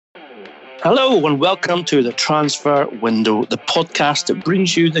Hello and welcome to the Transfer Window, the podcast that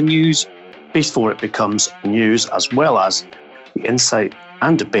brings you the news before it becomes news, as well as the insight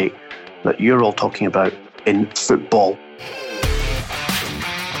and debate that you're all talking about in football.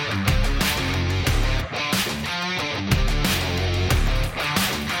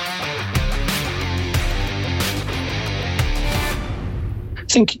 I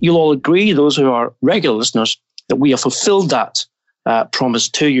think you'll all agree, those who are regular listeners, that we have fulfilled that promise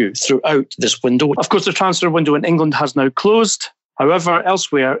to you throughout this window. Of course, the transfer window in England has now closed. However,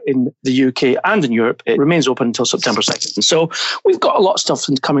 elsewhere in the UK and in Europe, it remains open until September 2nd. So we've got a lot of stuff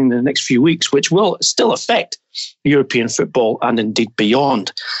coming in the next few weeks, which will still affect European football and indeed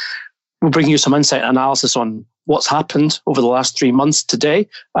beyond. We'll bring you some insight and analysis on what's happened over the last 3 months today.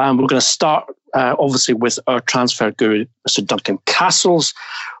 We're going to start, obviously, with our transfer guru, Mr. Duncan Castles,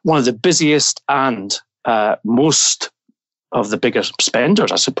 one of the busiest and most of the biggest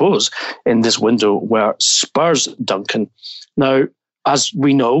spenders, I suppose, in this window were Spurs, Duncan. Now, as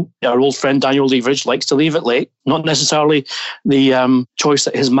we know, our old friend Daniel Leveridge likes to leave it late, not necessarily the choice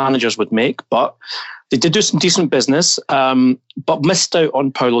that his managers would make, but they did do some decent business, but missed out on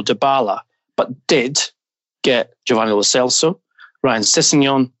Paulo Dybala, but did get Giovanni Lo Celso, Ryan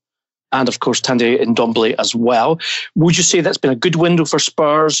Sessegnon, and of course Tanguy Ndombele as well. Would you say that's been a good window for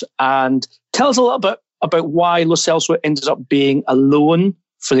Spurs? And tell us a little bit about why Lo Celso ended up being a loan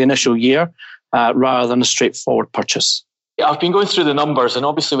for the initial year rather than a straightforward purchase. Yeah, I've been going through the numbers, and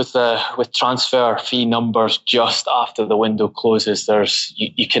obviously with transfer fee numbers just after the window closes,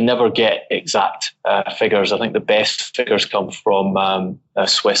 you can never get exact figures. I think the best figures come from a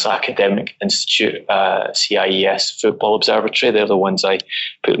Swiss academic institute, CIES Football Observatory. They're the ones I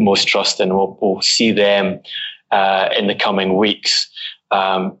put most trust in. We'll see them in the coming weeks.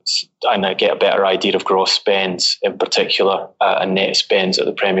 And I get a better idea of gross spends in particular and net spends at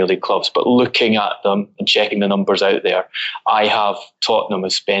the Premier League clubs. But looking at them and checking the numbers out there, I have Tottenham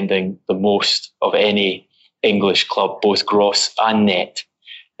as spending the most of any English club, both gross and net,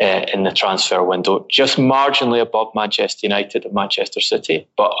 in the transfer window. Just marginally above Manchester United and Manchester City,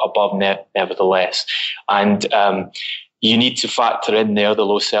 but above nevertheless. And you need to factor in there the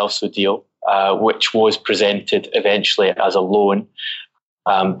Lo Celso deal, which was presented eventually as a loan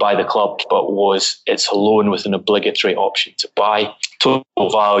by the club, but it's a loan with an obligatory option to buy. Total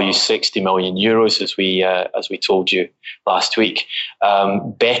value €60 million, as we told you last week.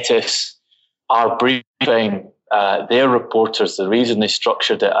 Betis are briefing their reporters. The reason they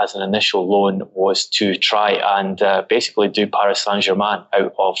structured it as an initial loan was to try and basically do Paris Saint-Germain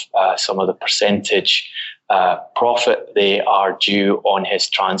out of some of the percentage profit they are due on his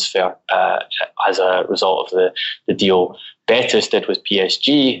transfer as a result of the deal Betis did with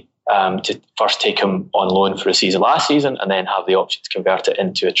PSG to first take him on loan for a season last season and then have the option to convert it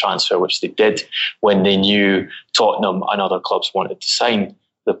into a transfer, which they did when they knew Tottenham and other clubs wanted to sign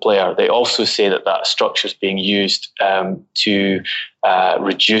the player. They also say that structure is being used to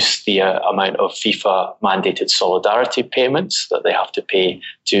reduce the amount of FIFA mandated solidarity payments that they have to pay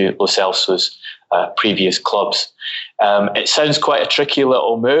to Lo Celso's previous clubs. It sounds quite a tricky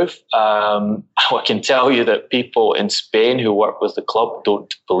little move. I can tell you that people in Spain who work with the club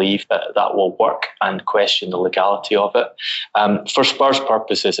don't believe that will work and question the legality of it. For Spurs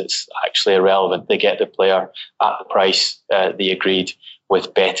purposes, it's actually irrelevant. They get the player at the price they agreed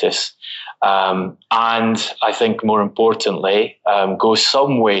with Betis. And I think more importantly, go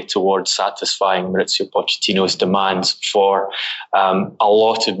some way towards satisfying Mauricio Pochettino's demands for a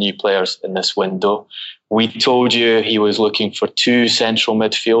lot of new players in this window. We told you he was looking for 2 central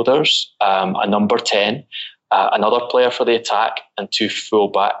midfielders, a number 10, another player for the attack, and 2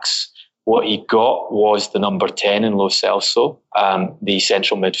 fullbacks. What he got was the number 10 in Lo Celso, the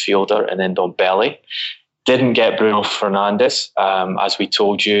central midfielder, and then Ndombele. Didn't get Bruno Fernandes. As we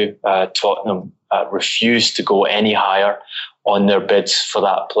told you, Tottenham refused to go any higher on their bids for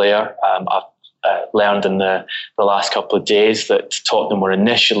that player. I've learned in the last couple of days that Tottenham were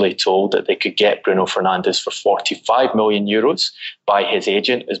initially told that they could get Bruno Fernandes for €45 million by his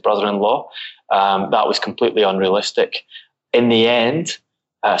agent, his brother-in-law. That was completely unrealistic. In the end,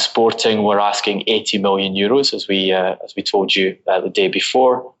 Sporting were asking €80 million, as we told you the day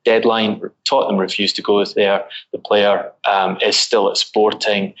before deadline. Tottenham refused to go there. The player is still at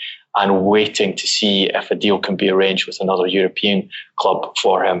Sporting and waiting to see if a deal can be arranged with another European club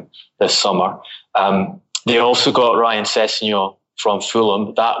for him this summer. They also got Ryan Sessegnon from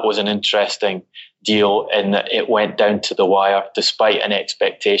Fulham. That was an interesting deal in that it went down to the wire, despite an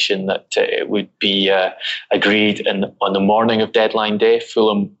expectation that it would be agreed on the morning of deadline day.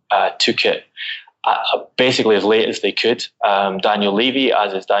 Fulham took it basically as late as they could. Daniel Levy,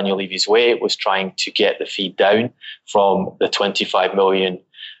 as is Daniel Levy's way, was trying to get the fee down from the 25 million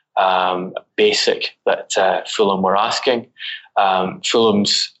basic that Fulham were asking.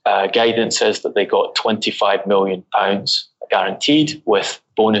 Fulham's guidance is that they got £25 million guaranteed, with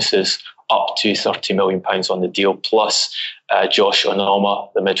bonuses up to £30 million on the deal, plus Josh Onoma,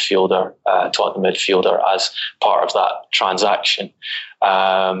 the midfielder, Tottenham midfielder, as part of that transaction.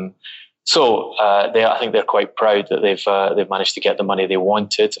 So I think they're quite proud that they've managed to get the money they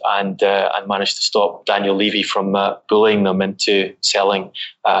wanted and managed to stop Daniel Levy from bullying them into selling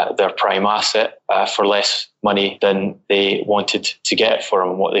their prime asset for less money than they wanted to get for him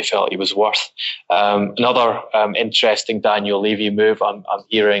and what they felt he was worth. Another interesting Daniel Levy move I'm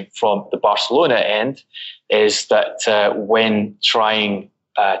hearing from the Barcelona end is that when trying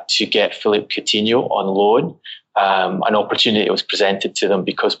to get Philippe Coutinho on loan, an opportunity was presented to them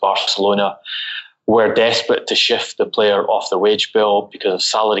because Barcelona were desperate to shift the player off the wage bill because of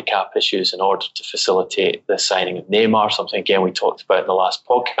salary cap issues in order to facilitate the signing of Neymar, something again we talked about in the last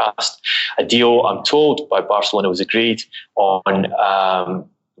podcast. A deal, I'm told, by Barcelona was agreed on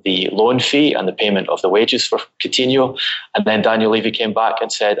the loan fee and the payment of the wages for Coutinho, and then Daniel Levy came back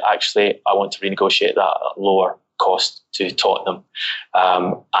and said, actually, I want to renegotiate that at lower cost to Tottenham,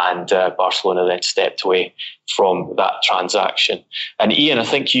 and Barcelona then stepped away from that transaction. And Ian, I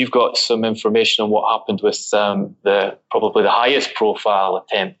think you've got some information on what happened with probably the highest profile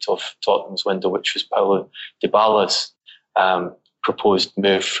attempt of Tottenham's window, which was Paulo Dybala's proposed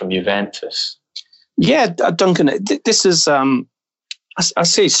move from Juventus. Yeah, Duncan, this is, I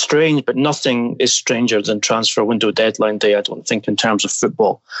say strange, but nothing is stranger than transfer window deadline day, I don't think, in terms of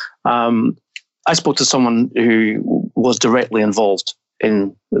football. I spoke to someone who was directly involved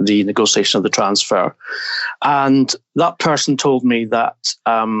in the negotiation of the transfer, and that person told me that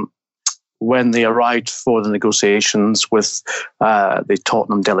when they arrived for the negotiations with the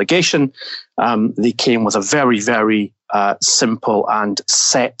Tottenham delegation, they came with a very, very simple and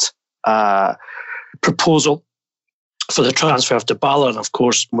set proposal for the transfer of Dybala. And of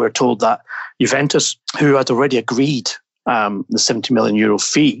course, we're told that Juventus, who had already agreed the €70 million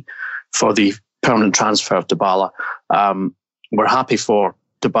fee for the permanent transfer of Dybala, were happy for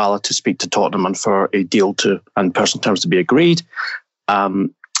Dybala to speak to Tottenham and for a deal and personal terms to be agreed.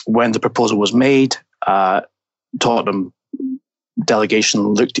 When the proposal was made, Tottenham delegation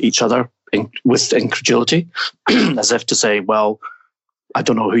looked at each other with incredulity, as if to say, well, I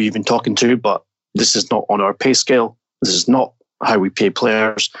don't know who you've been talking to, but this is not on our pay scale. This is not how we pay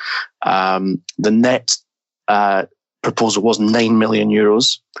players. The net proposal was €9 million,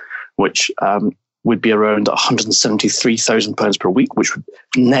 which would be around £173,000 per week, which would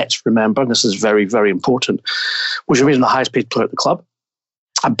net, remember, this is very, very important, which would be the highest paid player at the club,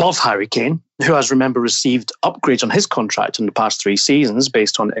 above Harry Kane, who has, remember, received upgrades on his contract in the past 3 seasons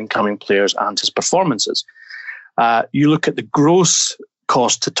based on incoming players and his performances. You look at the gross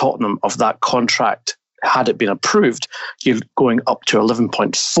cost to Tottenham of that contract, had it been approved, you're going up to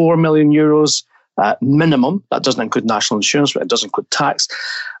 €11.4 million minimum. That doesn't include national insurance, but it does include tax.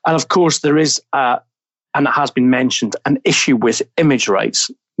 And of course, there is, and it has been mentioned, an issue with image rights.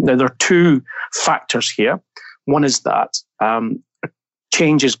 Now, there are 2 factors here. One is that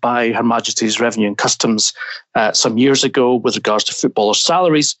changes by Her Majesty's Revenue and Customs some years ago with regards to footballers'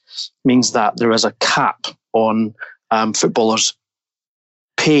 salaries means that there is a cap on footballers'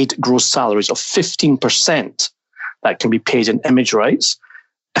 paid gross salaries of 15% that can be paid in image rights,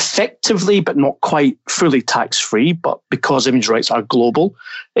 effectively but not quite fully tax-free. But because image rights are global,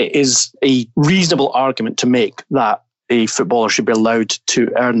 it is a reasonable argument to make that a footballer should be allowed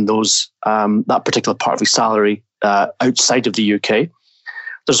to earn those that particular part of his salary outside of the UK.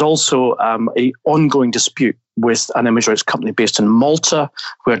 There's also an ongoing dispute with an image rights company based in Malta,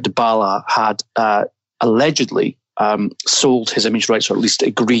 where Dybala had allegedly sold his image rights, or at least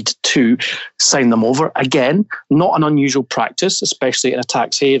agreed to sign them over. Again, not an unusual practice, especially in a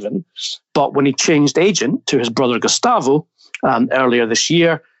tax haven. But when he changed agent to his brother Gustavo earlier this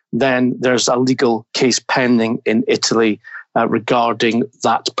year, then there's a legal case pending in Italy regarding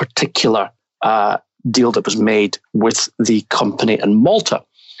that particular deal that was made with the company in Malta.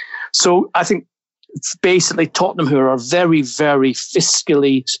 So I think basically Tottenham, who are a very, very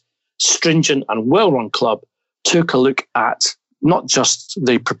fiscally stringent and well-run club, took a look at not just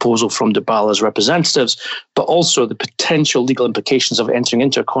the proposal from Dybala's representatives, but also the potential legal implications of entering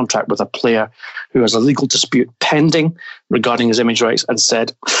into a contract with a player who has a legal dispute pending regarding his image rights, and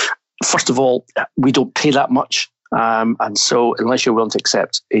said, first of all, we don't pay that much. And so unless you're willing to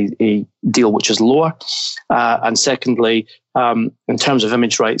accept a deal which is lower, and secondly, in terms of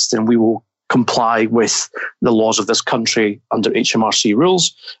image rights, then we will comply with the laws of this country under HMRC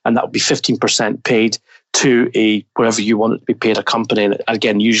rules, and that would be 15% paid to a wherever you want it to be paid, a company, and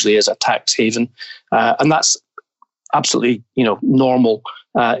again usually is a tax haven, and that's absolutely normal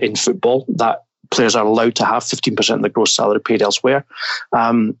in football, that players are allowed to have 15% of their gross salary paid elsewhere.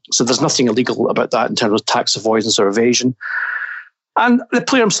 So there's nothing illegal about that in terms of tax avoidance or evasion. And the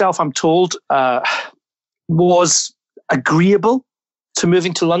player himself, I'm told, was agreeable to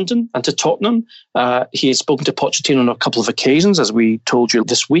moving to London and to Tottenham. He had spoken to Pochettino on a couple of occasions, as we told you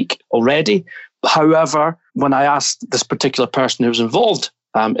this week already. However, when I asked this particular person who was involved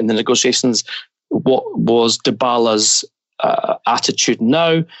in the negotiations what was Dybala's attitude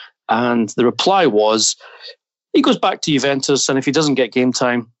now, and the reply was, he goes back to Juventus, and if he doesn't get game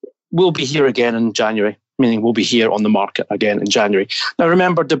time, we'll be here again in January, meaning we'll be here on the market again in January. Now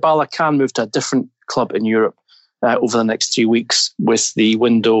remember, Dybala can move to a different club in Europe over the next 3 weeks, with the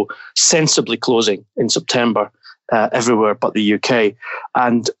window sensibly closing in September everywhere but the UK.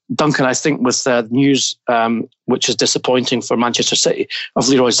 And Duncan, I think with news, which is disappointing for Manchester City, of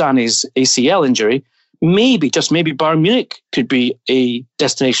Leroy Sané's ACL injury, maybe, just maybe, Bayern Munich could be a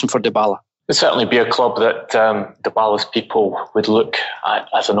destination for Dybala. It'd certainly be a club that Dybala's people would look at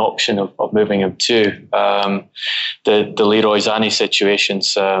as an option of moving him to. The Leroy Sané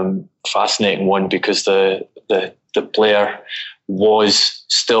situation's fascinating one, because the player was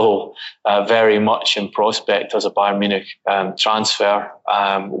still very much in prospect as a Bayern Munich transfer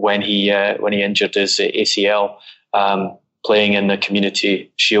when he injured his ACL playing in the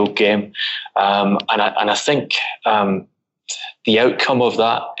Community Shield game, and I think the outcome of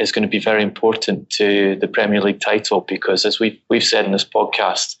that is going to be very important to the Premier League title, because as we've said in this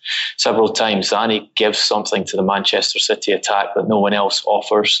podcast several times, Sané gives something to the Manchester City attack that no one else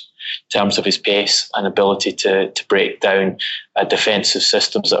offers, in terms of his pace and ability to break down defensive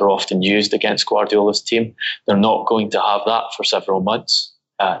systems that are often used against Guardiola's team. They're not going to have that for several months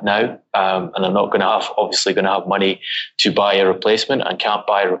now, and they're not going to have money to buy a replacement, and can't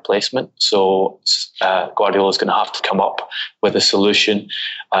buy a replacement. So Guardiola's going to have to come up with a solution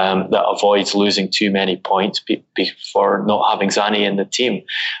that avoids losing too many points for not having Sané in the team.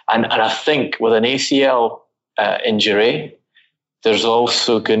 And I think with an ACL injury, there's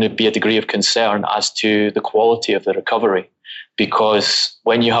also going to be a degree of concern as to the quality of the recovery, because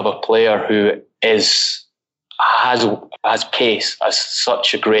when you have a player who has pace as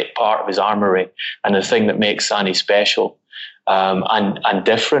such a great part of his armoury, and the thing that makes Sané special and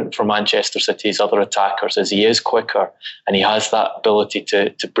different from Manchester City's other attackers, is he is quicker, and he has that ability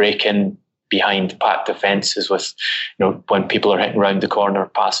to break in behind packed defences with, when people are hitting round the corner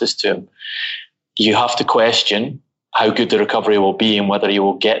passes to him. You have to question how good the recovery will be and whether he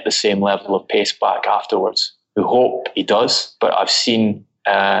will get the same level of pace back afterwards. We hope he does, but I've seen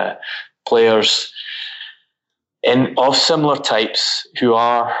players of similar types who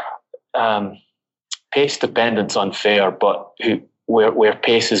are pace dependent's unfair, but where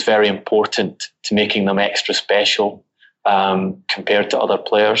pace is very important to making them extra special compared to other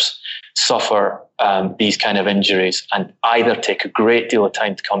players, suffer these kind of injuries and either take a great deal of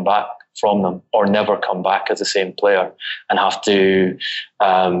time to come back from them, or never come back as the same player and have to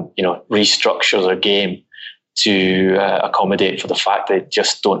restructure their game to accommodate for the fact they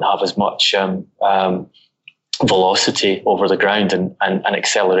just don't have as much velocity over the ground and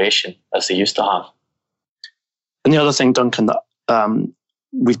acceleration as they used to have. And the other thing, Duncan, that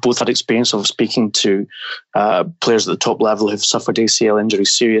we've both had experience of speaking to players at the top level who've suffered ACL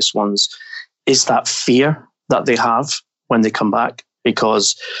injuries, serious ones, is that fear that they have when they come back.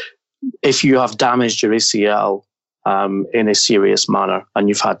 Because if you have damaged your ACL in a serious manner, and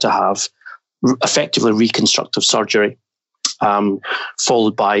you've had to have effectively reconstructive surgery,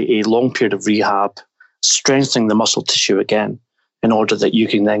 followed by a long period of rehab, strengthening the muscle tissue again in order that you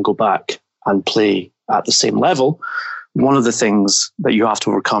can then go back and play at the same level, one of the things that you have to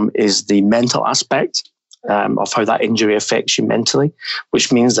overcome is the mental aspect of how that injury affects you mentally,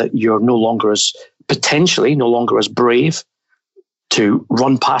 which means that you're potentially no longer as brave to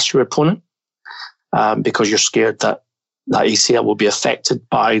run past your opponent because you're scared that that ACL will be affected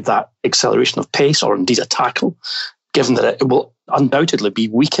by that acceleration of pace, or indeed a tackle, given that it will undoubtedly be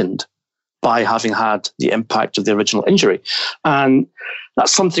weakened by having had the impact of the original injury. And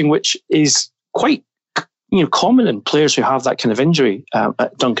that's something which is quite common in players who have that kind of injury,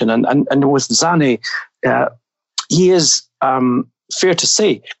 Duncan. And with Sané, he is, fair to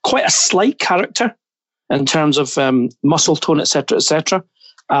say, quite a slight character in terms of muscle tone, etc., etc.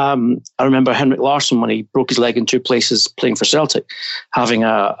 I remember Henrik Larsson, when he broke his leg in two places playing for Celtic, having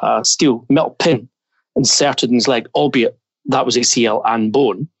a steel metal pin inserted in his leg, albeit that was ACL and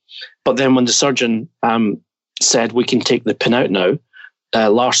bone. But then when the surgeon said, we can take the pin out now,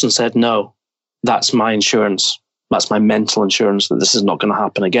 Larsson said, no, that's my insurance. That's my mental insurance that this is not going to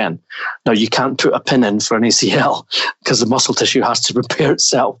happen again. Now, you can't put a pin in for an ACL because the muscle tissue has to repair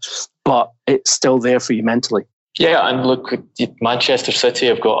itself, but it's still there for you mentally. Yeah, and look, Manchester City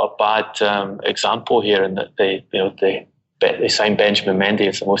have got a bad example here in that they signed Benjamin Mendy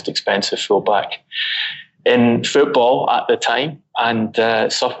as the most expensive fullback in football at the time, and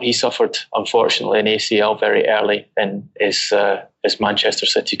he suffered, unfortunately, an ACL very early in his Manchester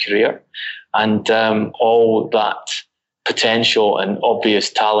City career. And all that potential and obvious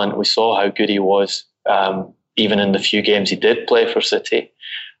talent, we saw how good he was, even in the few games he did play for City,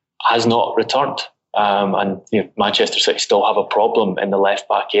 has not returned. And Manchester City still have a problem in the left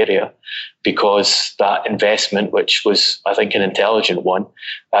back area because that investment, which was, I think, an intelligent one,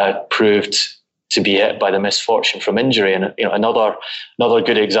 proved to be hit by the misfortune from injury. And another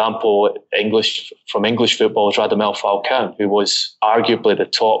good example from English football is Radamel Falcao, who was arguably the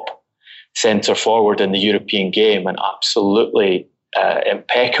top centre forward in the European game, an absolutely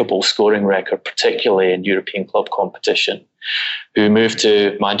impeccable scoring record, particularly in European club competition, who moved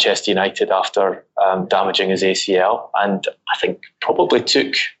to Manchester United after damaging his ACL, and I think probably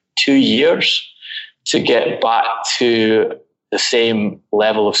took 2 years to get back to the same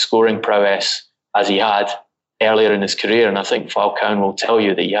level of scoring prowess as he had earlier in his career. And I think Falcao will tell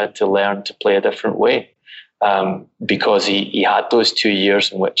you that he had to learn to play a different way. Because he had those 2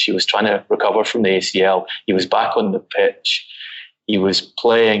 years in which he was trying to recover from the ACL. He was back on the pitch. He was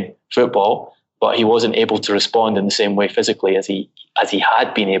playing football, but he wasn't able to respond in the same way physically as he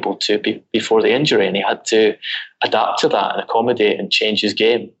had been able to before the injury. And he had to adapt to that and accommodate and change his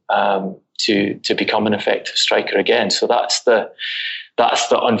game to become an effective striker again. So that's the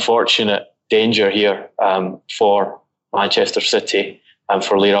unfortunate danger here for Manchester City. And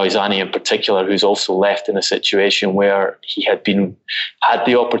for Leroy Sané in particular, who's also left in a situation where he had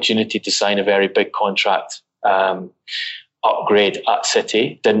the opportunity to sign a very big contract upgrade at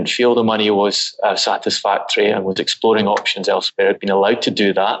City, didn't feel the money was satisfactory and was exploring options elsewhere, had been allowed to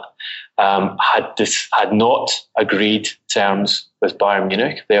do that, had not agreed terms with Bayern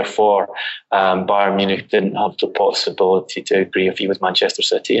Munich. Therefore, Bayern Munich didn't have the possibility to agree if he was Manchester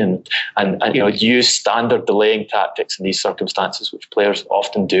City, and use standard delaying tactics in these circumstances, which players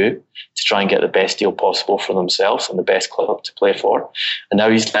often do, to try and get the best deal possible for themselves and the best club to play for. And now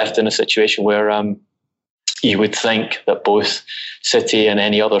he's left in a situation where you would think that both City and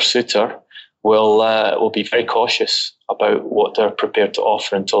any other suitor will be very cautious about what they're prepared to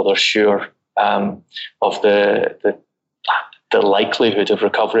offer until they're sure of the likelihood of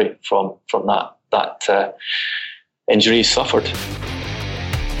recovery from that injury he suffered.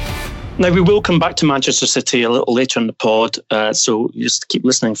 Now, we will come back to Manchester City a little later in the pod, so just keep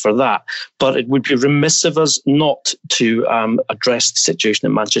listening for that. But it would be remiss of us not to address the situation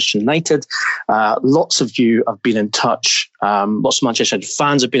at Manchester United. Lots of you have been in touch. Lots of Manchester United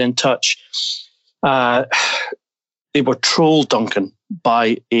fans have been in touch. They were trolled, Duncan,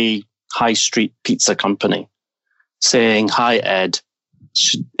 by a high street pizza company saying, "Hi, Ed,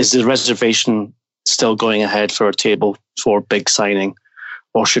 is the reservation still going ahead for a table for big signing,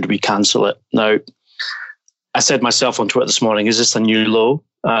 or should we cancel it?" Now, I said myself on Twitter this morning, is this a new low?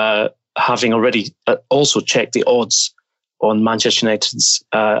 Having already also checked the odds on Manchester United's,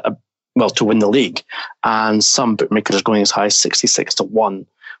 to win the league, and some bookmakers are going as high as 66-1,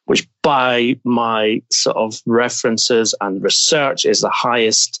 which by my sort of references and research is the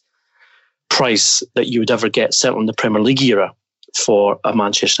highest price that you would ever get, certainly in the Premier League era, for a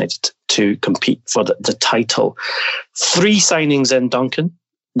Manchester United to compete for the title. 3 signings in, Duncan.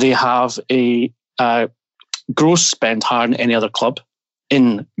 They have a gross spend higher than any other club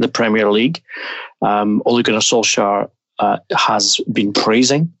in the Premier League. Ole Gunnar Solskjaer has been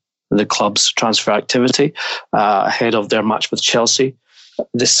praising the club's transfer activity ahead of their match with Chelsea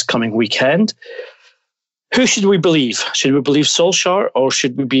this coming weekend. Who should we believe? Should we believe Solskjaer, or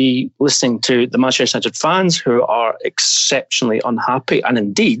should we be listening to the Manchester United fans who are exceptionally unhappy and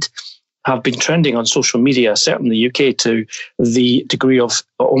indeed have been trending on social media, certainly in the UK, to the degree of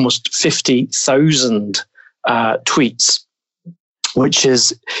almost 50,000 tweets, which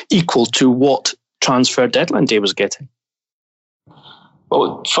is equal to what transfer deadline day was getting?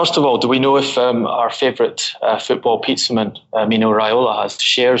 Well, first of all, do we know if our favourite football pizzaman, Mino Raiola, has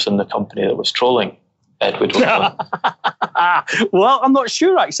shares in the company that was trolling Edward Wilson? Well, I'm not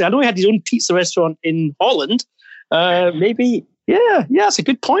sure, actually. I know he had his own pizza restaurant in Holland. Maybe, yeah, it's a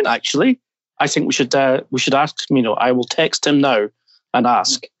good point, actually. I think we should ask Mino. I will text him now and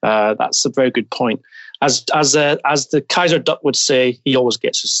ask. That's a very good point. as the Kaiser Duck would say, he always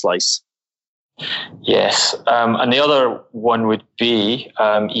gets his slice. Yes, and the other one would be,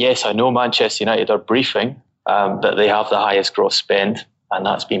 yes, I know Manchester United are briefing that they have the highest gross spend, and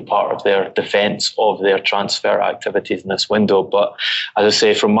that's been part of their defence of their transfer activities in this window. But as I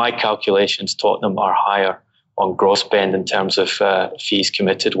say, from my calculations, Tottenham are higher on gross spend in terms of fees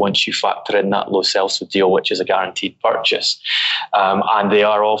committed once you factor in that Lo Celso deal, which is a guaranteed purchase. And they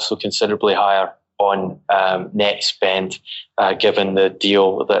are also considerably higher on net spend, given the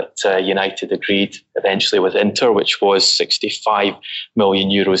deal that United agreed eventually with Inter, which was 65 million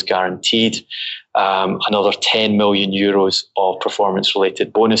euros guaranteed, another 10 million euros of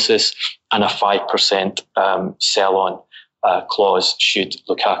performance-related bonuses, and a 5% sell-on clause should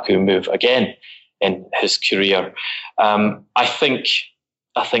Lukaku move again in his career. I think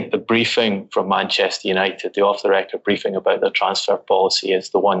the briefing from Manchester United, the off-the-record briefing about their transfer policy,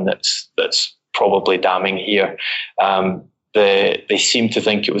 is the one that's probably damning here. They seem to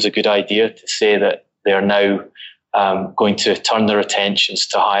think it was a good idea to say that they're now going to turn their attentions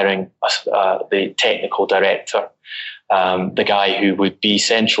to hiring the technical director, the guy who would be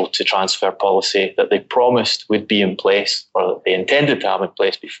central to transfer policy that they promised would be in place, or that they intended to have in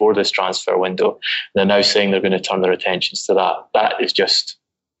place before this transfer window. They're now saying they're going to turn their attentions to that. That is just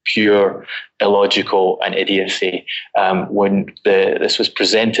pure illogical and idiocy. When this was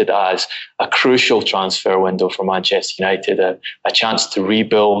presented as a crucial transfer window for Manchester United, a chance to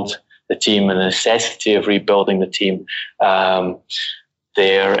rebuild the team and the necessity of rebuilding the team,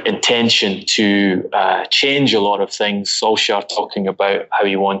 their intention to change a lot of things. Solskjaer talking about how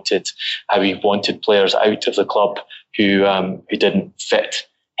he wanted players out of the club who didn't fit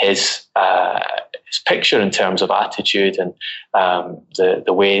his picture in terms of attitude and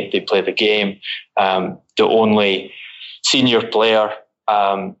the way they play the game. The only senior player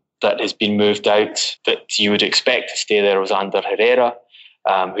that has been moved out that you would expect to stay there was Ander Herrera,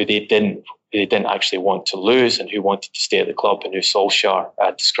 who they didn't actually want to lose and who wanted to stay at the club, and who Solskjaer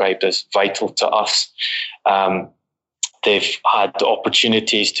described as vital to us. They've had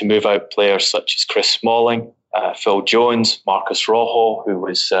opportunities to move out players such as Chris Smalling, Phil Jones, Marcus Rojo, who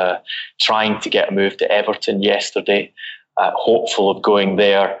was trying to get a move to Everton yesterday, hopeful of going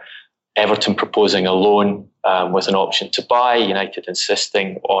there. Everton proposing a loan with an option to buy, United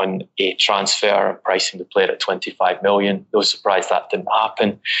insisting on a transfer and pricing the player at 25 million. No surprise that didn't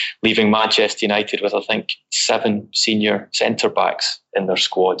happen, leaving Manchester United with, I think, 7 senior centre-backs in their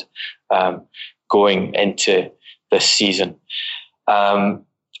squad going into this season.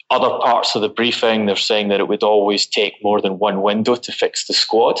 Other parts of the briefing, they're saying that it would always take more than one window to fix the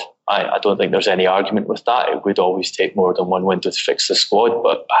squad. I don't think there's any argument with that. It would always take more than one window to fix the squad,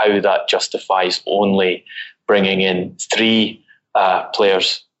 but how that justifies only bringing in 3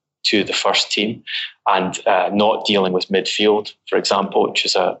 players to the first team and not dealing with midfield, for example, which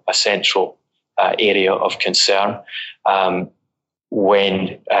is a central area of concern,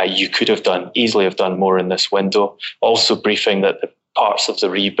 when you could easily have done more in this window. Also briefing that the parts of the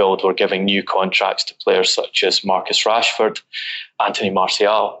rebuild were giving new contracts to players such as Marcus Rashford, Anthony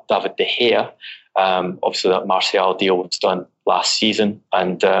Martial, David De Gea. Obviously that Martial deal was done last season,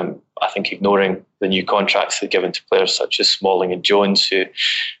 and I think ignoring the new contracts they've given to players such as Smalling and Jones, who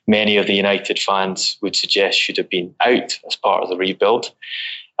many of the United fans would suggest should have been out as part of the rebuild.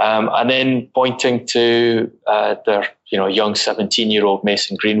 And then pointing to their young 17-year-old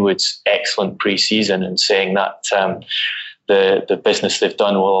Mason Greenwood's excellent pre-season, and saying that the business they've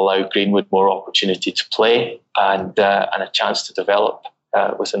done will allow Greenwood more opportunity to play and a chance to develop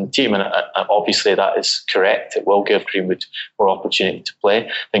within the team. And obviously that is correct. It will give Greenwood more opportunity to play.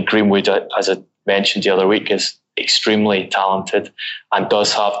 I think Greenwood, as I mentioned the other week, is extremely talented and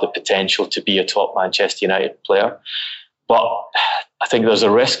does have the potential to be a top Manchester United player. But I think there's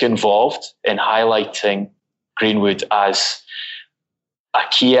a risk involved in highlighting Greenwood as a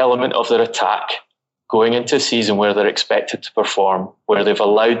key element of their attack going into a season where they're expected to perform, where they've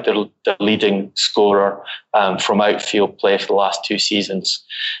allowed their leading scorer from outfield play for the last 2 seasons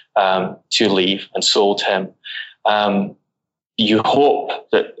to leave and sold him. You hope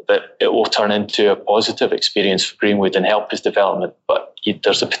that it will turn into a positive experience for Greenwood and help his development, but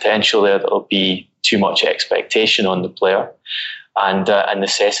there's a potential there that will be too much expectation on the player and a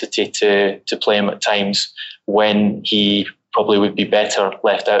necessity to play him at times when he probably would be better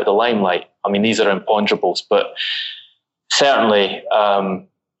left out of the limelight. I mean, these are imponderables, but certainly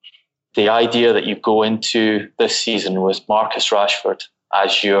the idea that you go into this season with Marcus Rashford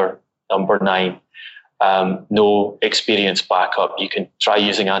as your number 9, no experienced backup. You can try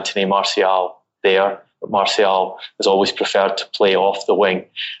using Anthony Martial there, but Martial has always preferred to play off the wing.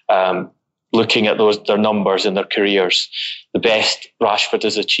 looking at their numbers in their careers, the best Rashford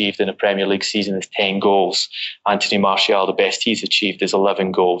has achieved in a Premier League season is 10 goals. Anthony Martial, the best he's achieved is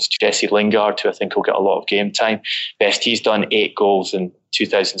 11 goals. Jesse Lingard, who I think will get a lot of game time, best he's done 8 goals in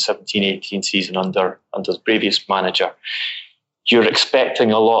 2017-18 season under the previous manager. You're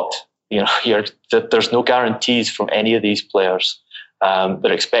expecting a lot. There's no guarantees from any of these players.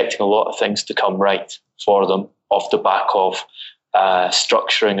 They're expecting a lot of things to come right for them off the back of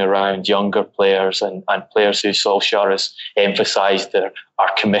structuring around younger players and players who Solskjaer has emphasised that are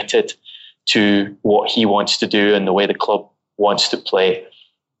committed to what he wants to do and the way the club wants to play.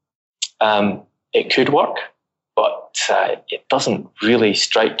 It could work, but it doesn't really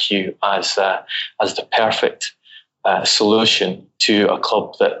strike you as the perfect solution to a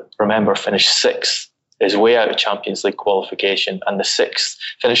club that, remember, finished 6th, is way out of Champions League qualification, and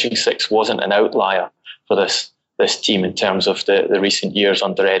finishing 6th wasn't an outlier for this team in terms of the recent years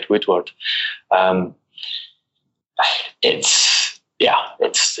under Ed Woodward.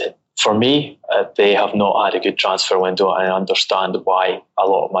 For me, they have not had a good transfer window. I understand why a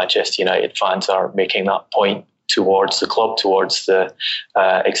lot of Manchester United fans are making that point towards the club, towards the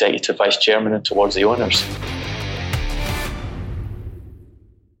executive vice chairman, and towards the owners.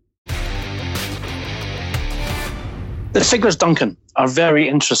 The figures, Duncan, are very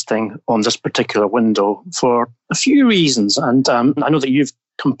interesting on this particular window for a few reasons. And I know that you've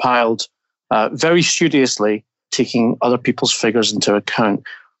compiled very studiously, taking other people's figures into account,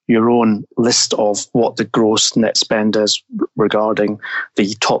 your own list of what the gross net spend is regarding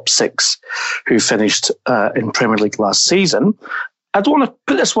the top 6 who finished in Premier League last season. I don't want to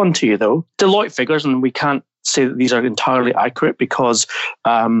put this one to you, though. Deloitte figures, and we can't say that these are entirely accurate because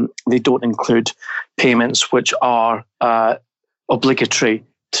they don't include payments which are obligatory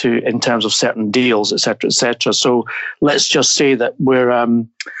in terms of certain deals, etc., etc. So let's just say that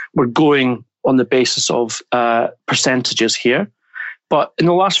we're going on the basis of percentages here. But in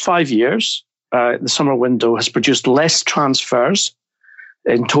the last 5 years, the summer window has produced less transfers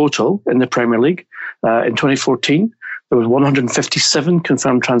in total in the Premier League. In 2014, there was 157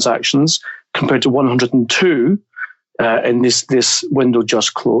 confirmed transactions compared to 102 in this window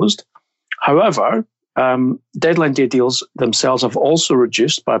just closed. However, deadline day deals themselves have also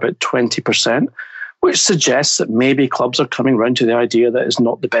reduced by about 20%, which suggests that maybe clubs are coming round to the idea that it's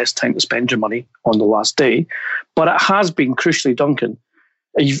not the best time to spend your money on the last day. But it has been, crucially, Duncan,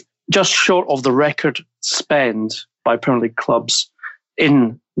 just short of the record spend by Premier League clubs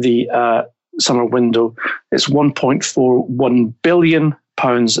in the summer window. It's £1.41 billion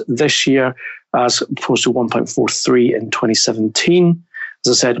this year, as opposed to 1.43 in 2017.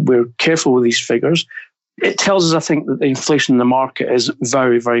 As I said, we're careful with these figures. It tells us, I think, that the inflation in the market is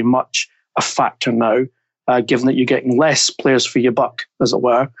very, very much a factor now, given that you're getting less players for your buck, as it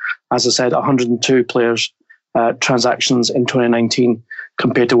were. As I said, 102 players transactions in 2019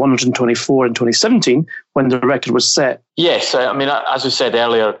 compared to 124 in 2017 when the record was set. Yes, I mean, as we said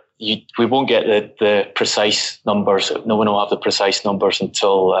earlier, we won't get the precise numbers. No one will have the precise numbers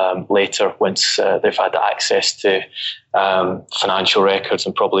until later, once they've had access to financial records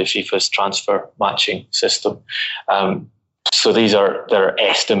and probably FIFA's transfer matching system. So their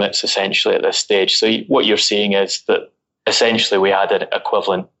estimates essentially at this stage. So what you're seeing is that essentially we had an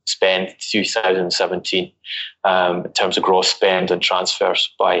equivalent spend to 2017 in terms of gross spend and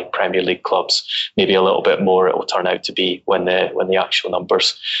transfers by Premier League clubs. Maybe a little bit more it will turn out to be when the actual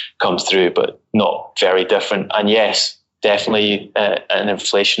numbers come through, but not very different. And yes, definitely an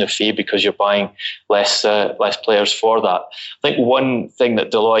inflation of fee because you're buying less players for that. I think one thing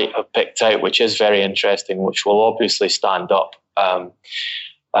that Deloitte have picked out, which is very interesting, which will obviously stand up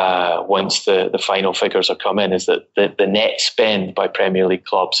once the final figures are come in, is that the net spend by Premier League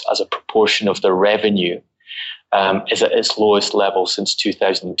clubs as a proportion of their revenue is at its lowest level since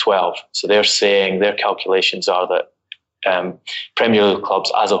 2012. So they're saying, their calculations are that Premier League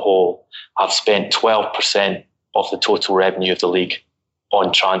clubs as a whole have spent 12% of the total revenue of the league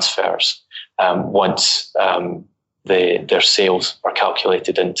on transfers once their sales are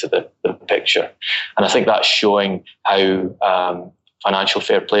calculated into the picture. And I think that's showing how financial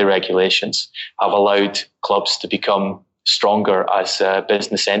fair play regulations have allowed clubs to become stronger as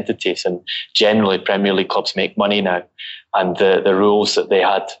business entities. And generally, Premier League clubs make money now. And the rules that they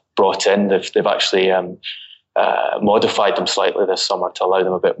had brought in, they've actually modified them slightly this summer to allow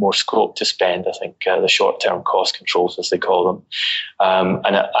them a bit more scope to spend. I think the short-term cost controls, as they call them,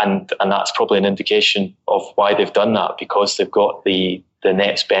 and that's probably an indication of why they've done that, because they've got the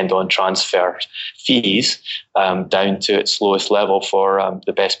net spend on transfer fees down to its lowest level for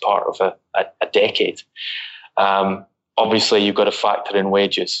the best part of a decade. obviously, you've got to factor in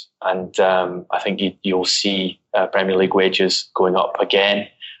wages, and I think you'll see Premier League wages going up again,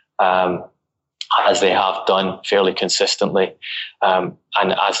 as they have done fairly consistently, and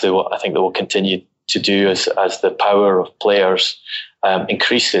as I think they will continue to do as the power of players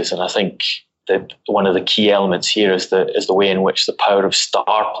increases. And I think that one of the key elements here is the way in which the power of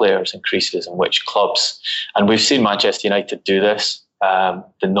star players increases, in which clubs, and we've seen Manchester United do this.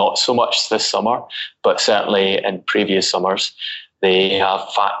 Not so much this summer, but certainly in previous summers, they have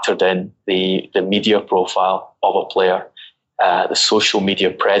factored in the media profile of a player, the social media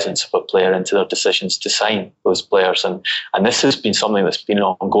presence of a player into their decisions to sign those players. And this has been something that's been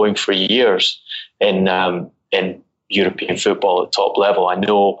ongoing for years in European football at top level. I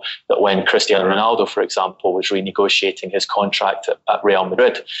know that when Cristiano Ronaldo, for example, was renegotiating his contract at Real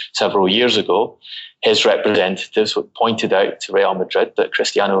Madrid several years ago, his representatives pointed out to Real Madrid that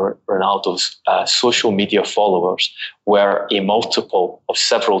Cristiano Ronaldo's social media followers were a multiple of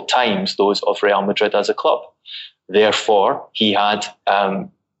several times those of Real Madrid as a club. Therefore, he had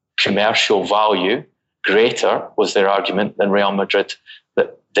commercial value greater, was their argument, than Real Madrid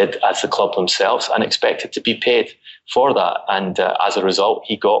that did as the club themselves, and expected to be paid for that. And as a result,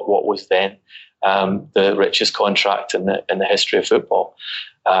 he got what was then the richest contract in the history of football.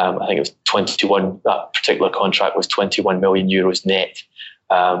 I think it was 21. That particular contract was 21 million euros net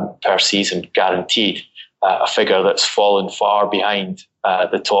per season, guaranteed. A figure that's fallen far behind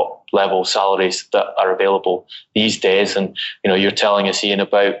the top level salaries that are available these days. And you're telling us, Ian,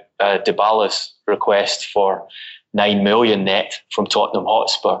 about Dybala's request for 9 million net from Tottenham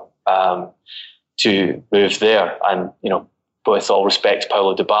Hotspur to move there. And with all respect to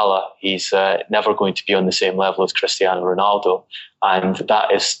Paulo Dybala, he's never going to be on the same level as Cristiano Ronaldo. And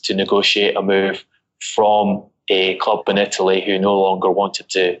that is to negotiate a move from a club in Italy who no longer wanted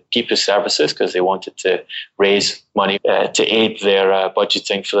to keep his services because they wanted to raise money to aid their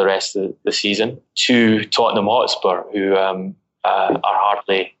budgeting for the rest of the season, to Tottenham Hotspur, who are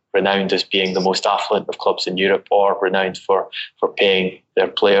hardly renowned as being the most affluent of clubs in Europe, or renowned for paying their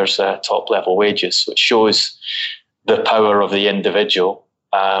players top-level wages, which shows the power of the individual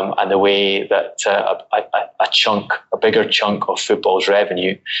and the way that a bigger chunk of football's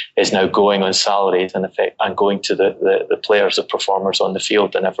revenue is now going on salaries and going to the players, the performers on the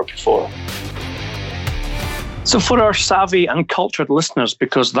field than ever before. So for our savvy and cultured listeners,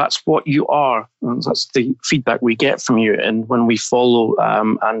 because that's what you are, and that's the feedback we get from you, and when we follow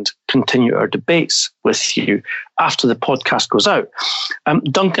and continue our debates with you after the podcast goes out,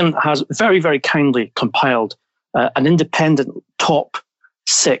 Duncan has very, very kindly compiled an independent top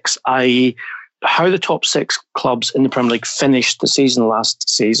six, i.e. how the top six clubs in the Premier League finished the season last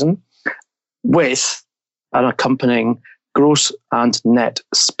season, with an accompanying gross and net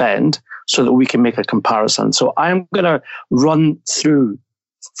spend, so that we can make a comparison. So I'm going to run through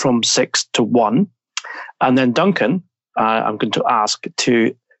from 6 to 1, and then Duncan, I'm going to ask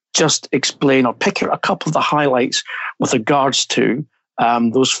to just explain or pick a couple of the highlights with regards to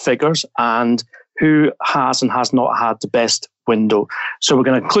those figures and who has and has not had the best window. So we're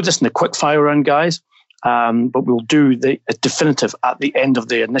going to include this in the quick fire round, guys, but we'll do the definitive at the end of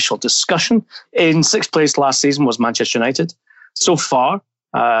the initial discussion. In sixth place last season was Manchester United. So far,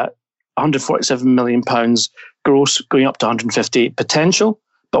 £147 million gross, going up to 158 potential,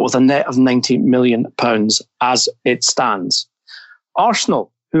 but with a net of £90 million as it stands.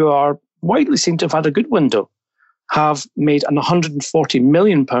 Arsenal, who are widely seen to have had a good window, have made an £140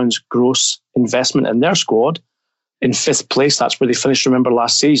 million gross investment in their squad. In fifth place, that's where they finished, remember,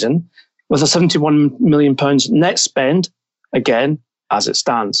 last season, with a £71 million net spend, again, as it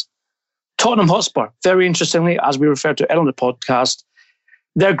stands. Tottenham Hotspur, very interestingly, as we referred to earlier on the podcast,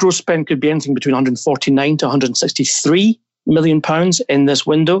 their gross spend could be anything between 149 to 163 million pounds in this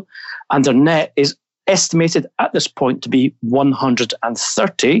window, and their net is estimated at this point to be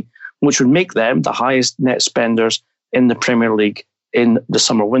 130, which would make them the highest net spenders in the Premier League in the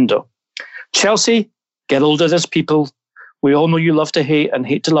summer window. Chelsea, get hold of this, people. We all know you love to hate and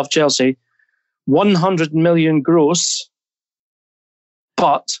hate to love Chelsea. 100 million gross,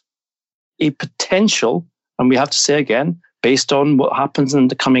 but a potential, and we have to say again, based on what happens in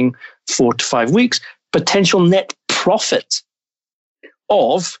the coming 4 to 5 weeks, potential net profit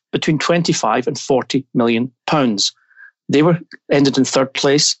of between 25 and 40 million pounds. They ended in third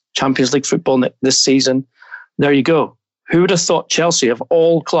place, Champions League football this season. There you go. Who would have thought Chelsea, of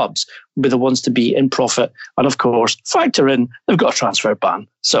all clubs, would be the ones to be in profit? And of course, factor in, they've got a transfer ban.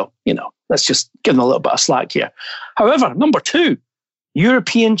 So, let's just give them a little bit of slack here. However, number 2,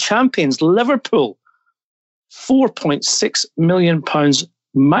 European champions, Liverpool. £4.6 million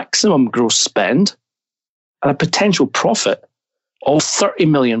maximum gross spend. and a potential profit of £30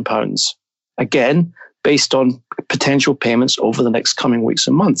 million, again, based on potential payments over the next coming weeks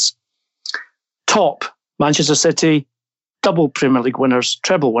and months. Top, Manchester City, double Premier League winners,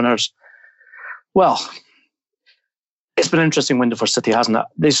 treble winners. Well, it's been an interesting window for City, hasn't it?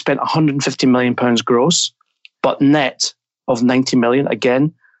 They've spent £150 million gross, but net of 90 million,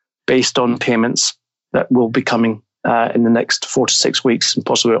 again, based on payments that will be coming in the next 4 to 6 weeks and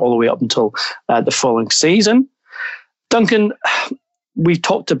possibly all the way up until the following season. Duncan, we've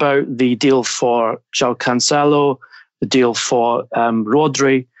talked about the deal for João Cancelo, the deal for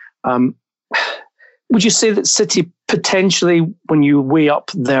Rodri. Would you say that City potentially, when you weigh up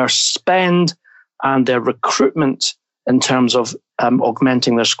their spend and their recruitment in terms of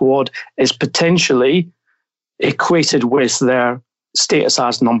augmenting their squad, is potentially equated with their status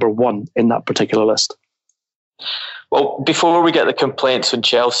as number one in that particular list? Well, before we get the complaints on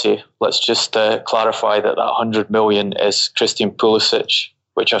Chelsea, let's just clarify that 100 million is Christian Pulisic,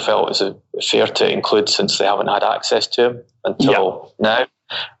 which I felt was fair to include since they haven't had access to him until now,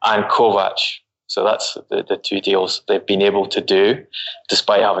 and Kovac. So that's the two deals they've been able to do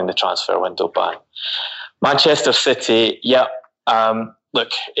despite having the transfer window ban. Manchester City,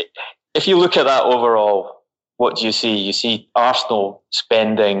 look, if you look at that overall, what do you see? You see Arsenal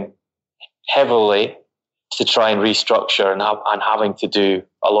spending heavily to try and restructure and having to do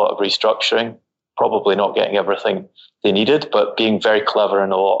a lot of restructuring, probably not getting everything they needed, but being very clever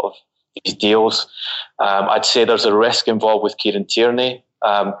in a lot of these deals. I'd say there's a risk involved with Kieran Tierney,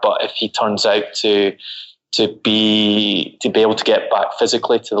 but if he turns out to be able to get back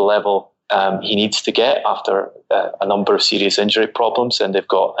physically to the level he needs to get after a number of serious injury problems, and they've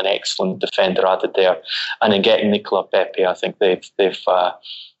got an excellent defender added there. And in getting Nicola Pepe, I think they've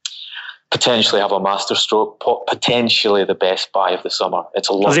potentially have a masterstroke, potentially the best buy of the summer. It's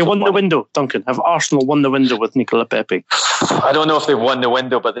a lot. Have they won the window, Duncan? Have Arsenal won the window with Nicola Pepe? I don't know if they've won the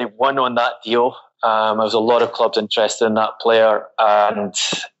window, but they won on that deal. There was a lot of clubs interested in that player, and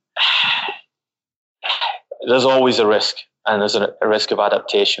there's always a risk, and there's a risk of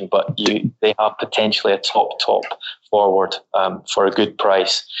adaptation, but they have potentially a top forward for a good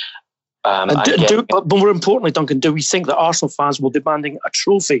price. But more importantly, Duncan, do we think that Arsenal fans will be demanding a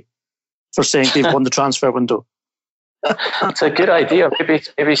trophy for saying they've won the transfer window? It's a good idea.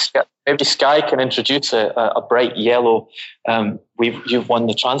 Maybe Sky can introduce a bright yellow. You've won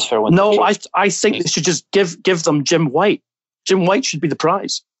the transfer window. No, I think they should just give them Jim White. Jim White should be the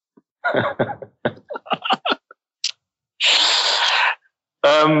prize.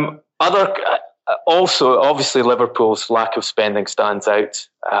 Also, obviously, Liverpool's lack of spending stands out.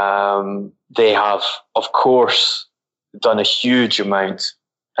 They have, of course, done a huge amount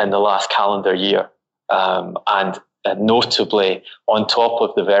in the last calendar year, and notably on top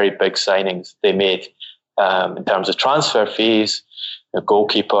of the very big signings they made in terms of transfer fees, the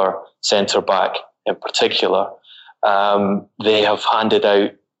goalkeeper, centre-back in particular, they have handed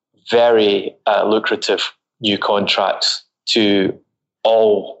out very lucrative new contracts to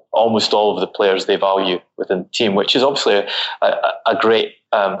almost all of the players they value within the team, which is obviously a great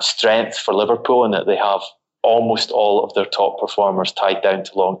strength for Liverpool, in that they have almost all of their top performers tied down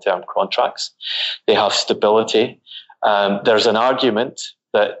to long-term contracts. They have stability. There's an argument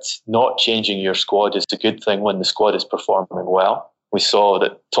that not changing your squad is a good thing when the squad is performing well. We saw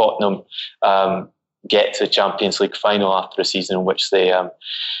that Tottenham get to the Champions League final after a season in which they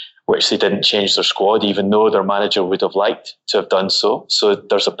didn't change their squad, even though their manager would have liked to have done so. So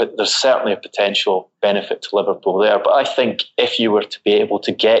there's certainly a potential benefit to Liverpool there. But I think if you were to be able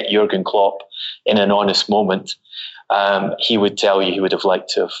to get Jurgen Klopp in an honest moment, he would tell you he would have liked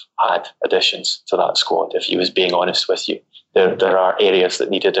to have had additions to that squad, if he was being honest with you. There are areas that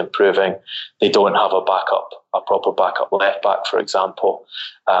needed improving. They don't have a proper backup left back, for example.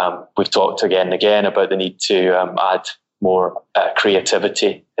 We've talked again and again about the need to add more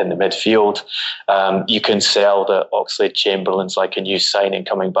creativity in the midfield. You can sell that Oxlade-Chamberlain's like a new signing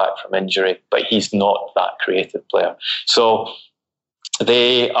coming back from injury, but he's not that creative player. So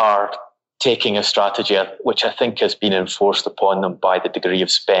they are taking a strategy which I think has been enforced upon them by the degree of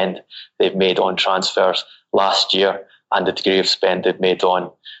spend they've made on transfers last year and the degree of spend they've made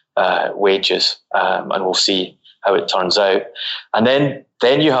on wages, and we'll see how it turns out. And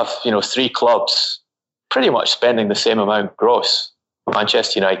then you have three clubs pretty much spending the same amount gross.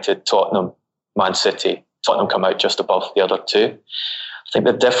 Manchester United, Tottenham, Man City. Tottenham come out just above the other two. I think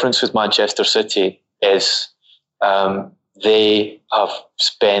the difference with Manchester City is they have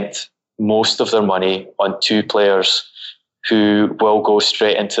spent most of their money on two players who will go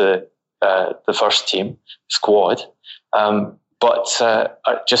straight into the first team squad. but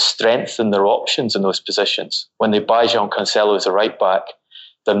just strengthen their options in those positions. When they buy João Cancelo as a right back,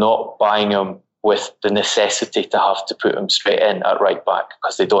 they're not buying him with the necessity to have to put him straight in at right back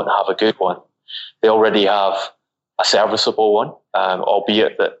because they don't have a good one. They already have a serviceable one,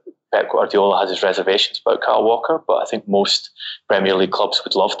 albeit that Pep Guardiola has his reservations about Kyle Walker, but I think most Premier League clubs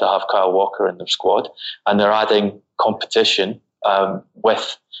would love to have Kyle Walker in their squad. And they're adding competition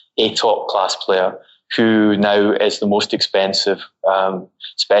with a top-class player who now is the most expensive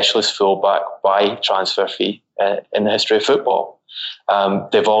specialist fullback by transfer fee in the history of football.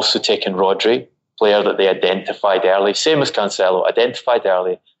 They've also taken Rodri, player that they identified early, same as Cancelo, identified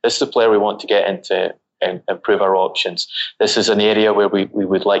early. This is the player we want to get into and improve our options. This is an area where we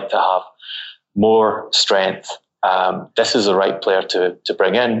would like to have more strength. This is the right player to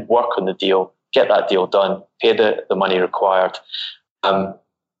bring in, work on the deal, get that deal done, pay the money required.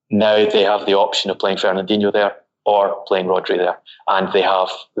 Now they have the option of playing Fernandinho there or playing Rodri there. And they have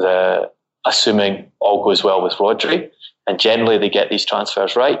assuming all goes well with Rodri, and generally they get these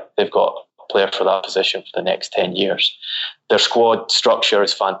transfers right, they've got a player for that position for the next 10 years. Their squad structure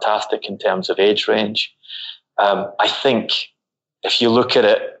is fantastic in terms of age range. I think if you look at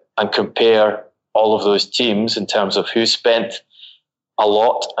it and compare all of those teams in terms of who spent a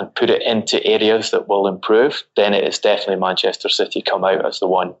lot and put it into areas that will improve, then it is definitely Manchester City come out as the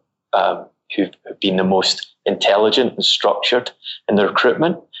one who've been the most intelligent and structured in the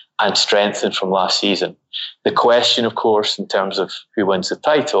recruitment and strengthened from last season. The question, of course, in terms of who wins the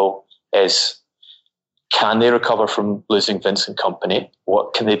title is, can they recover from losing Vincent Kompany?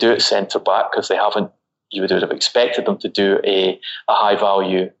 What can they do at centre-back? Because they haven't, you would have expected them to do a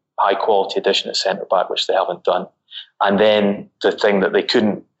high-value, high-quality addition at centre-back, which they haven't done. And then the thing that they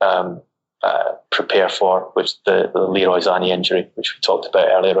couldn't prepare for was the Leroy Sané injury, which we talked about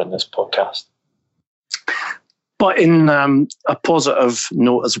earlier in this podcast. But in a positive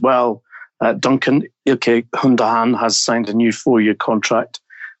note as well, Duncan, Ilkay Gundogan has signed a new 4-year contract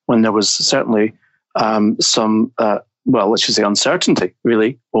when there was certainly some, let's just say uncertainty,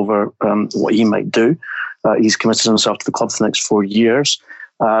 really, over what he might do. He's committed himself to the club for the next 4 years.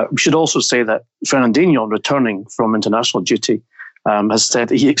 We should also say that Fernandinho, returning from international duty, has said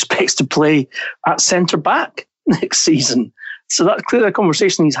that he expects to play at centre-back next season. So that's clearly a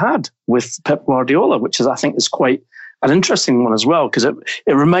conversation he's had with Pep Guardiola, which I think is quite an interesting one as well, because it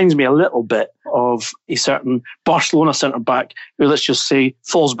reminds me a little bit of a certain Barcelona centre-back who, let's just say,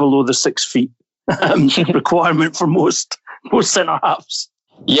 falls below the 6 feet requirement for most centre-halves.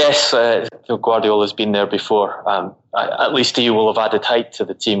 Yes, Guardiola's been there before. At least he will have added height to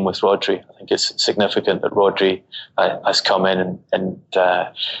the team with Rodri. I think it's significant that Rodri has come in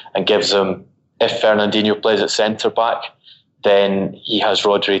and gives them, if Fernandinho plays at centre-back, then he has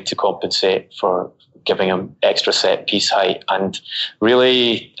Rodri to compensate for giving him extra set-piece height. And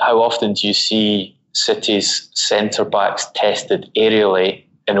really, how often do you see City's centre-backs tested aerially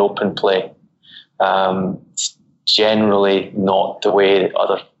in open play? Generally not the way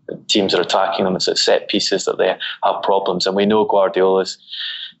other teams are attacking them. It's at set pieces that they have problems. And we know Guardiola's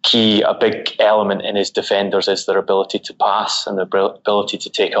key, a big element in his defenders is their ability to pass and their ability to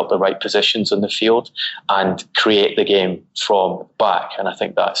take up the right positions in the field and create the game from back. And I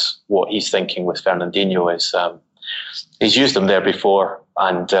think that's what he's thinking with Fernandinho is he's used him there before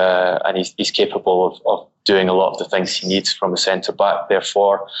and he's capable of doing a lot of the things he needs from a centre-back.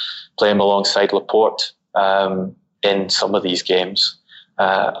 Therefore, play him alongside Laporte in some of these games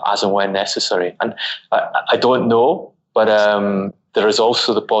as and when necessary. And I don't know, but there is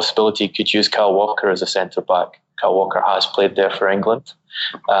also the possibility you could use Kyle Walker as a centre-back. Kyle Walker has played there for England.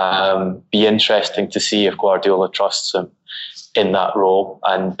 Be interesting to see if Guardiola trusts him in that role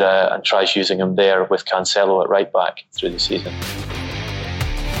and tries using him there with Cancelo at right-back through the season.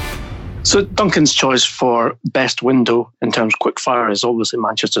 So Duncan's choice for best window in terms of quickfire is obviously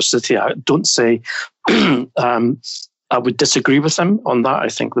Manchester City. I don't say I would disagree with him on that. I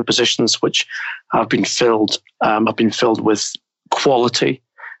think the positions which have been filled with quality,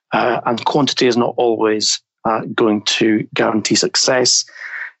 and quantity is not always going to guarantee success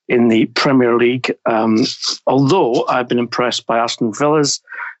in the Premier League. Although I've been impressed by Aston Villa's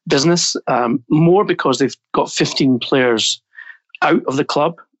business, more because they've got 15 players out of the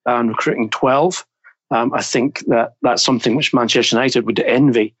club and recruiting 12. I think that's something which Manchester United would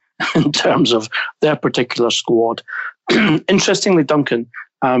envy in terms of their particular squad. Interestingly, Duncan,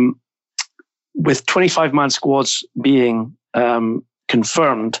 with 25-man squads being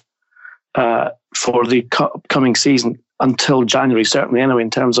confirmed for the upcoming season until January, certainly anyway, in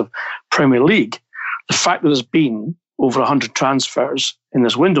terms of Premier League, the fact that there's been over 100 transfers in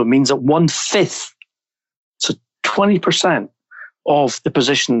this window means that 1/5, so 20%, of the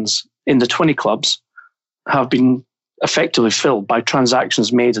positions in the 20 clubs have been effectively filled by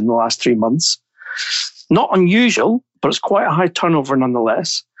transactions made in the last 3 months. Not unusual, but it's quite a high turnover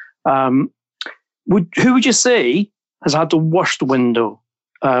nonetheless. Who would you say has had the worst window?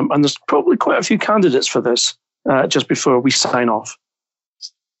 And there's probably quite a few candidates for this just before we sign off.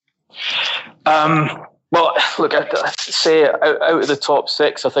 Well, look, I'd say out of the top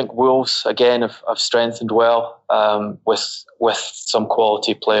 6, I think Wolves, again, have strengthened well with some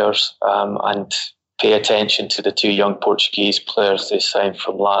quality players, and pay attention to the 2 young Portuguese players they signed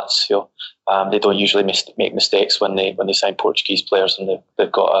from Lazio. They don't usually make mistakes when they sign Portuguese players, and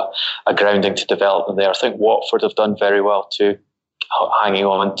they've got a grounding to develop them there. I think Watford have done very well too, hanging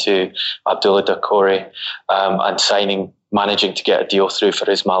on to Abdoulaye Doucouré and managing to get a deal through for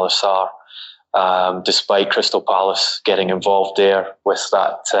Ismaila Sarr, despite Crystal Palace getting involved there with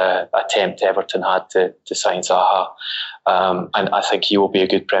that attempt Everton had to sign Zaha. And I think he will be a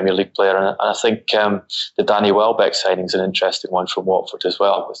good Premier League player. And I think the Danny Welbeck signing is an interesting one from Watford as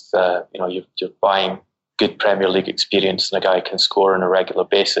well. With you're buying good Premier League experience and a guy who can score on a regular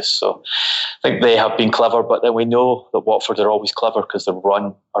basis. So I think they have been clever, but then we know that Watford are always clever because they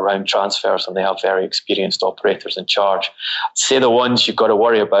run around transfers and they have very experienced operators in charge. I'd say the ones you've got to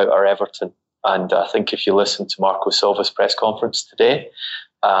worry about are Everton. And I think if you listen to Marco Silva's press conference today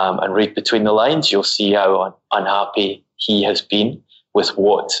and read between the lines, you'll see how unhappy he has been with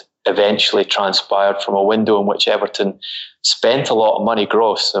what eventually transpired from a window in which Everton spent a lot of money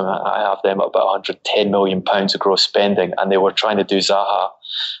gross. I have them at about £110 million of gross spending, and they were trying to do Zaha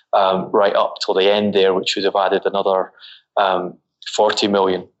right up till the end there, which would have added another 40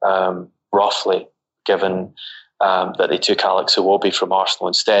 million roughly, given that they took Alex Iwobi from Arsenal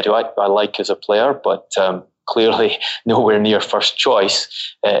instead, who I like as a player, but clearly nowhere near first choice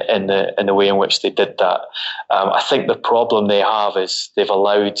in the way in which they did that. I think the problem they have is they've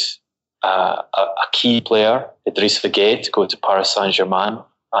allowed a key player, Idrissa Gueye, to go to Paris Saint-Germain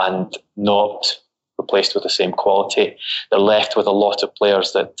and not replaced with the same quality. They're left with a lot of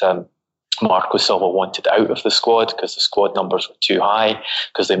players that Marco Silva wanted out of the squad because the squad numbers were too high,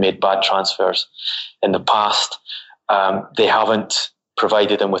 because they made bad transfers in the past. They haven't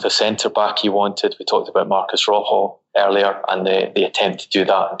provided him with a centre-back he wanted. We talked about Marcus Rojo earlier and the attempt to do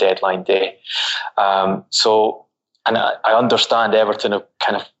that on deadline day. And I understand Everton have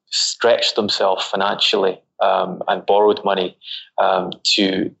kind of stretched themselves financially and borrowed money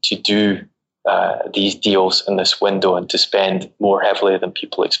to do these deals in this window and to spend more heavily than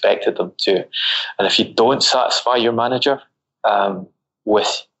people expected them to. And if you don't satisfy your manager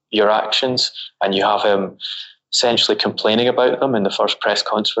with your actions and you have him essentially complaining about them in the first press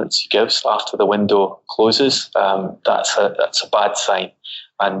conference he gives after the window closes, that's a bad sign.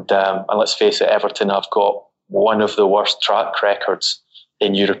 And let's face it, Everton have got one of the worst track records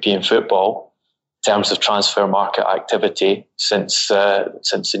in European football in terms of transfer market activity since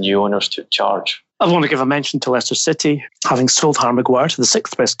the new owners took charge. I want to give a mention to Leicester City, having sold Harry Maguire to the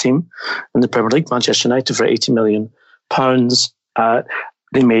 6th best team in the Premier League, Manchester United, for £80 million.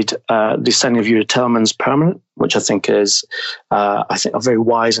 They made the signing of Yuri Tielemans permanent, which I think is a very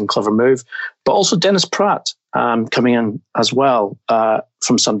wise and clever move. But also Dennis Pratt coming in as well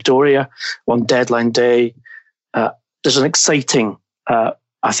from Sampdoria on deadline day. There's an exciting,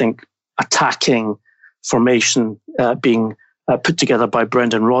 attacking formation being put together by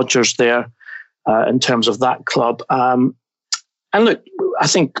Brendan Rodgers there in terms of that club. And look, I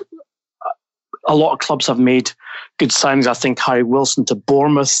think a lot of clubs have made good signings. I think Harry Wilson to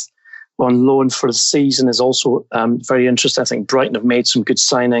Bournemouth on loan for the season is also very interesting. I think Brighton have made some good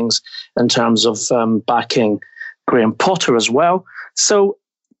signings in terms of backing Graham Potter as well. So,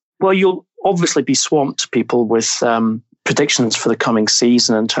 well, you'll obviously be swamped, people, with predictions for the coming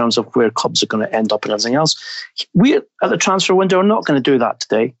season in terms of where clubs are going to end up and everything else. We at the transfer window are not going to do that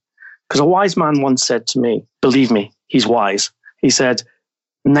today, because a wise man once said to me, believe me, he's wise. He said,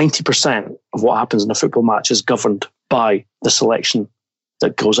 90% of what happens in a football match is governed by the selection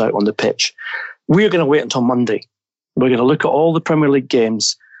that goes out on the pitch. We're going to wait until Monday. We're going to look at all the Premier League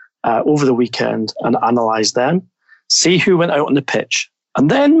games over the weekend and analyse them, see who went out on the pitch. And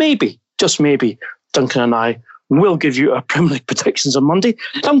then maybe, just maybe, Duncan and I will give you our Premier League predictions on Monday.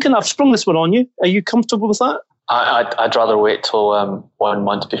 Duncan, I've sprung this one on you. Are you comfortable with that? I'd rather wait till 1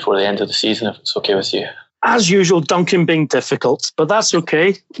 month before the end of the season, if it's okay with you. As usual, Duncan being difficult, but that's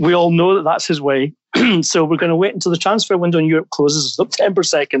okay. We all know that that's his way. So we're going to wait until the transfer window in Europe closes September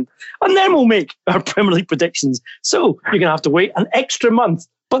 2nd, and then we'll make our Premier League predictions. So you're going to have to wait an extra month.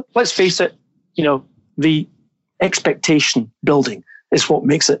 But let's face it, the expectation building is what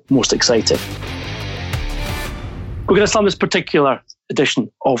makes it most exciting. We're going to slam this particular edition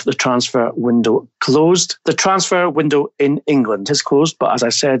of the transfer window closed. The transfer window in England is closed, but as I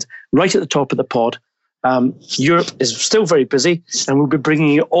said right at the top of the pod, Europe is still very busy, and we'll be bringing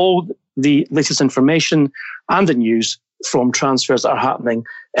you all the latest information and the news from transfers that are happening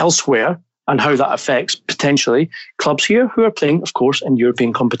elsewhere and how that affects potentially clubs here who are playing, of course, in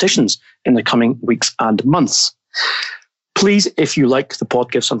European competitions in the coming weeks and months. Please, if you like the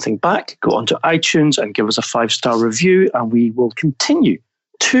pod, give something back. Go onto iTunes and give us a 5-star review, and we will continue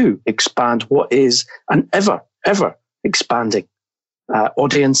to expand what is an ever expanding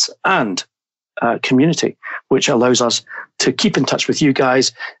audience and community, which allows us to keep in touch with you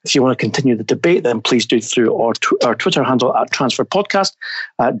guys. If you want to continue the debate, then please do through our Twitter handle at Transfer Podcast.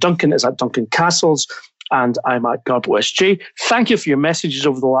 Duncan is at Duncan Castles, and I'm at Garbo SG. Thank you for your messages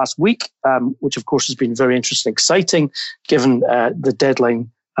over the last week, which of course has been very interesting and exciting, given the deadline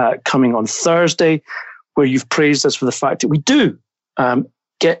coming on Thursday, where you've praised us for the fact that we do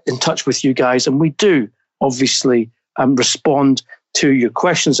get in touch with you guys, and we do obviously respond to your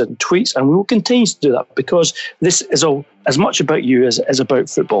questions and tweets, and we will continue to do that because this is all as much about you as about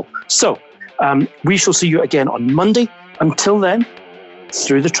football. So we shall see you again on Monday. Until then,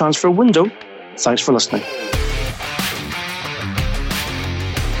 through the transfer window, thanks for listening.